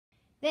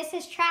This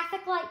is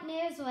Traffic Light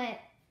News with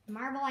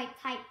Marblite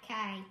Type K.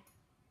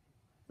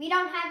 We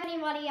don't have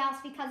anybody else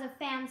because of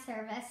fan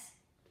service.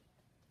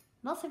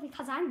 Mostly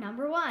because I'm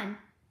number one.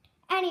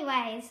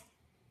 Anyways,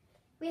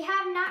 we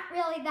have not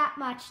really that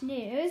much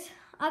news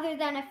other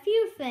than a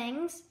few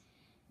things.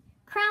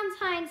 Crown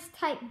Hines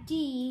Type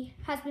D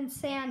has been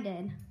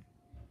sanded.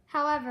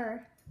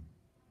 However,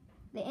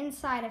 the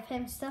inside of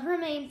him still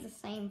remains the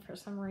same for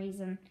some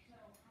reason.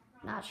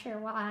 Not sure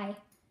why.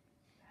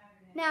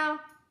 Now,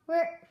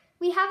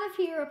 we have a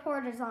few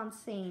reporters on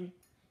scene.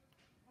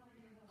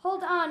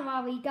 Hold on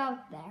while we go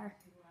there.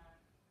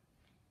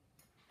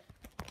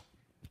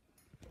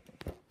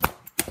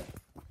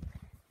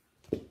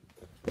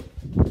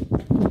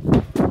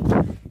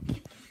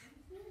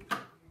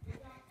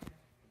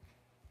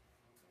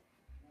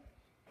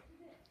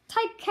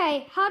 Type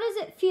K, how does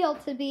it feel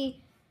to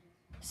be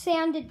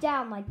sanded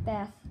down like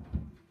this?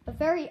 A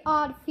very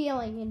odd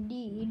feeling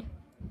indeed.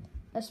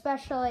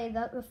 Especially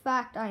the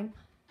fact I'm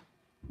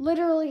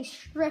literally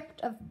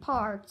stripped of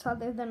parts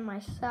other than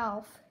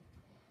myself.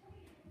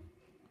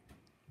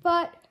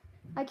 But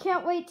I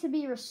can't wait to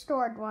be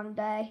restored one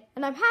day,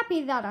 and I'm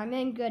happy that I'm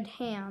in good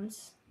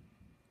hands.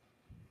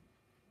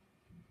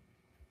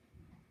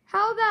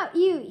 How about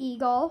you,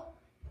 Eagle?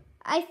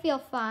 I feel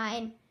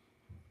fine.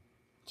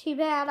 Too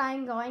bad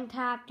I'm going to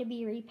have to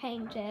be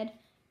repainted.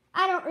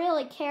 I don't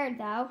really care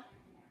though.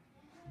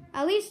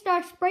 At least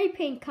our spray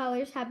paint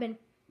colors have been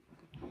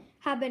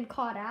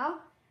caught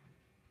out.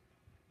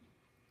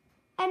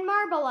 And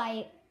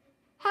Marblite,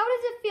 how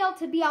does it feel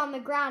to be on the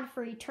ground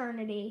for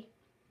eternity?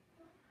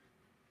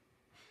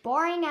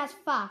 Boring as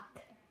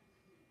fuck.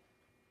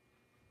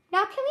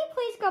 Now, can we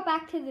please go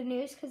back to the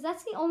news? Because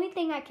that's the only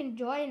thing I can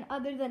enjoy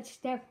other than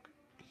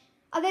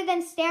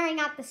staring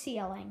at the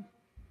ceiling.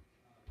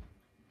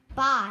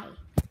 Bye.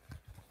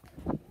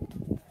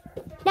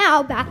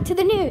 Now, back to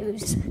the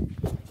news.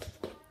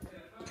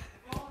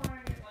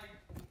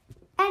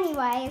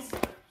 Anyways,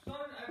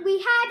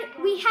 we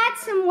had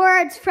some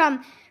words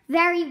from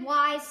Very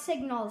Wise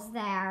Signals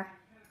there.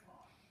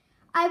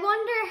 I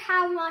wonder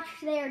how much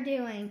they're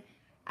doing.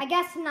 I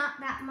guess not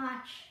that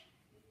much.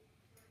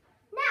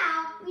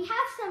 Now, we have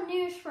some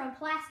news from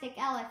Plastic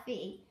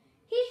LFE.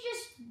 He's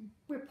just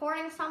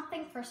reporting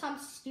something for some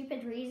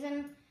stupid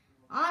reason.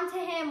 On to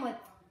him with,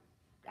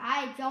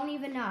 I don't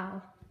even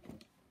know.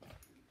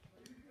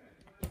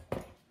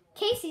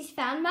 Casey's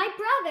found my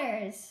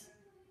brothers.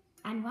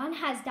 And one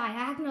has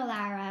diagonal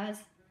arrows.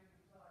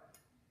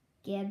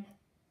 Gib.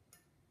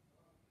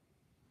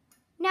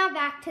 Now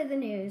back to the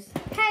news.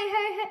 Hey.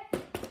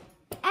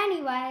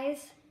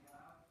 Anyways,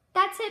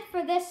 that's it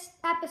for this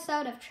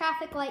episode of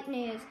Traffic Light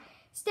News.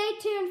 Stay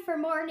tuned for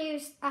more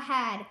news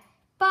ahead.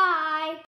 Bye!